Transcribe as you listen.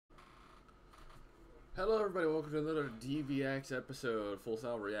Hello everybody, welcome to another DBX episode.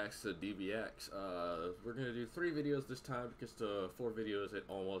 FullSalvo reacts to DBX. We're going to do 3 videos this time because the 4 videos it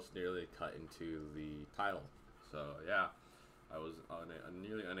almost nearly cut into the title. So yeah, I was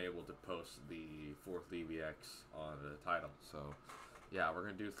nearly unable to post the 4th DBX on the title. So yeah, we're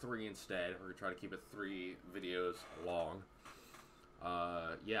going to do 3 instead. We're going to try to keep it 3 videos long.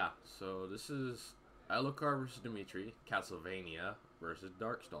 Yeah, so this is Alucard versus Dimitri, Castlevania versus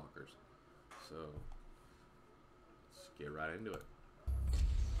Darkstalkers. So let's get right into it.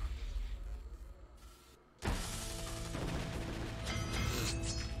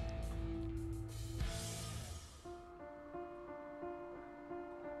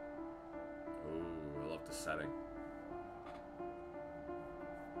 Ooh, I love the setting.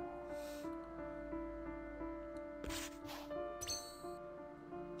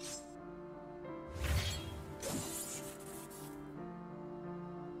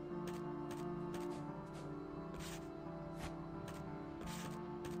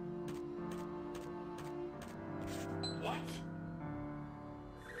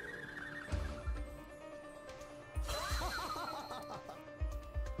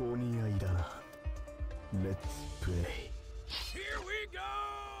 Let's play. Here we go!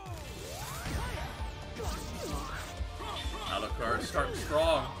 Alucard starting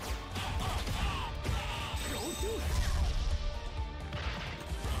strong.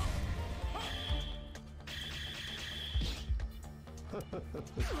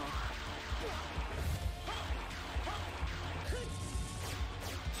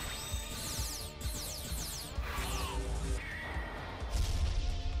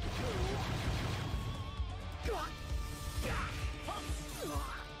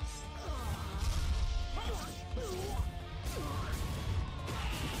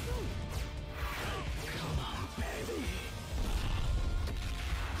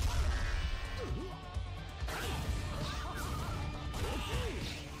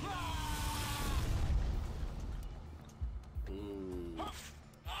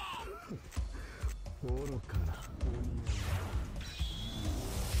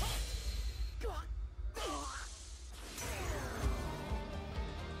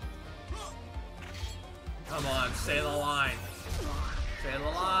 Come on, say the line. Say the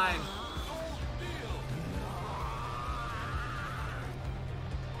line.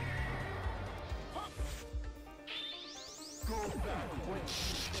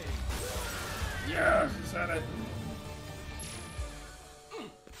 Yes, he said it.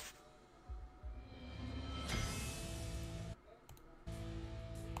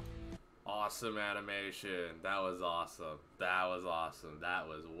 Awesome animation. That was awesome. That was awesome. That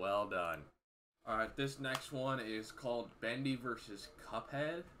was well done. Alright, this next one is called Bendy versus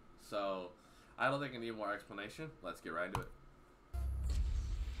Cuphead. So, I don't think I need more explanation. Let's get right into it.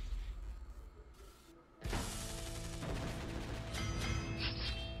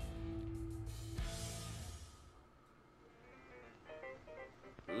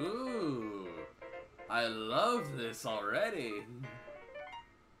 Ooh, I love this already.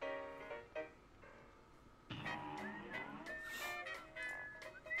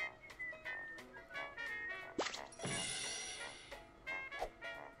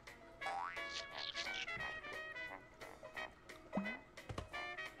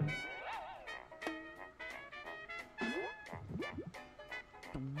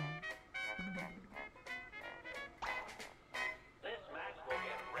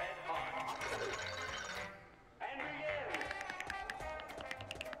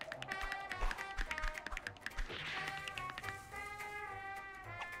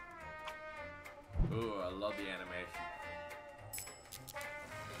 Ooh, I love the animation.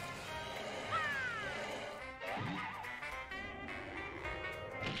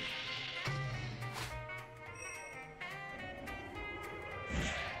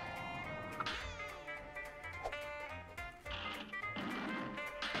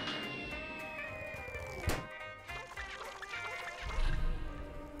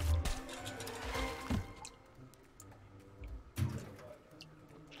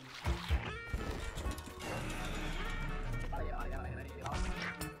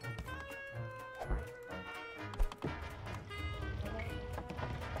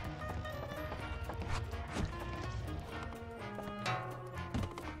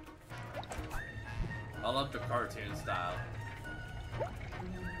 I love the cartoon style.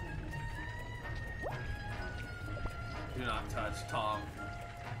 Do not touch Tom.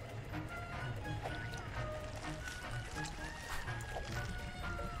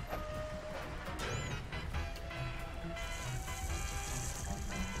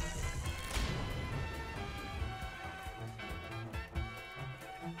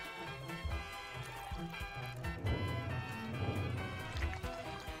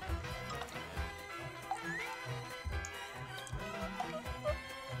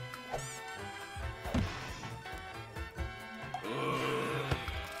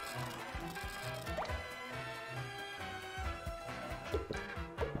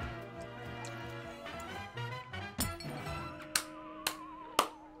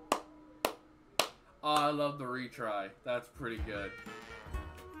 Oh, I love the retry. That's pretty good.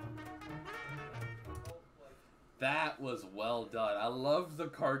 That was well done. I love the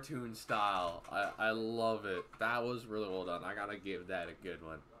cartoon style. I love it. That was really well done. I gotta give that a good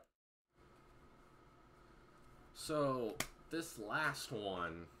one. So, this last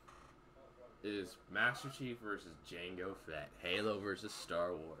one is Master Chief versus Jango Fett. Halo versus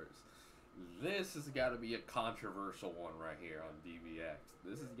Star Wars. This has got to be a controversial one right here on DBX.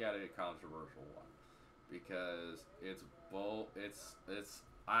 This has got to be a controversial one because it's both.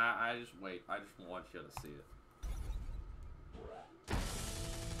 I just wait. I just want you to see it.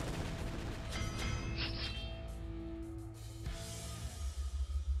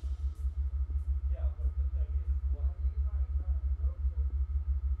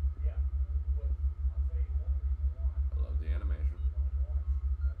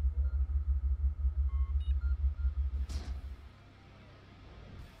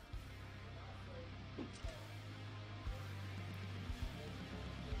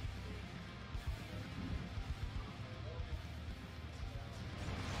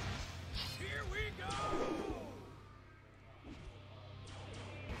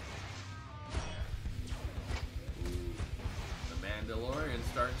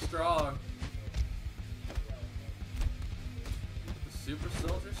 Starting strong. The Super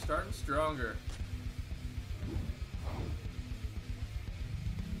Soldier starting stronger.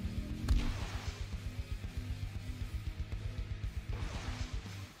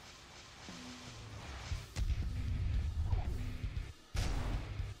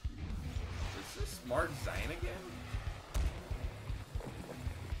 Is this Smart Zane again?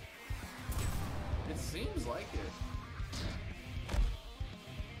 It seems like it.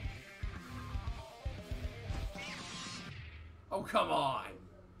 Oh, come on.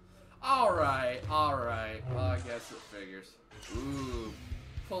 All right. Well, I guess it figures. Ooh,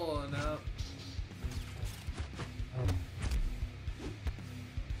 pulling up.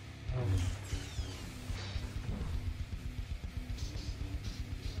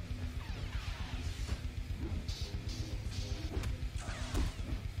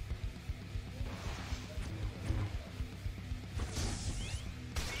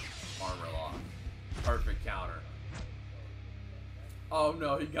 Armor lock. Perfect counter. Oh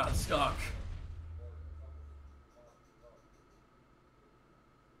no, he got stuck.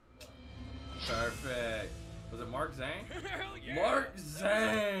 Perfect. Was it Mark Zane? Yeah. Mark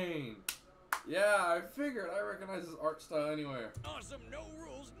Zane! Yeah, I figured. I recognize his art style anywhere. Awesome, no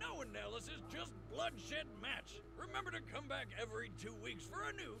rules, no analysis, just bloodshed match. Remember to come back every 2 weeks for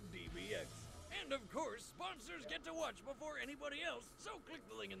a new DBX. And of course, sponsors get to watch before anybody else, so click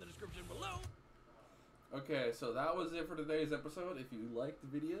the link in the description below. Okay, so that was it for today's episode. If you liked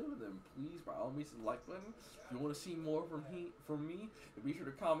the video, then please, by all means, hit the like button. If you want to see more from me, then be sure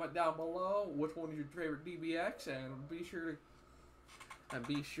to comment down below which one is your favorite DBX, and be sure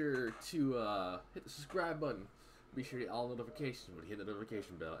to hit the subscribe button. Be sure to hit all notifications when you hit the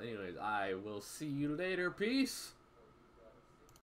notification bell. Anyways, I will see you later. Peace.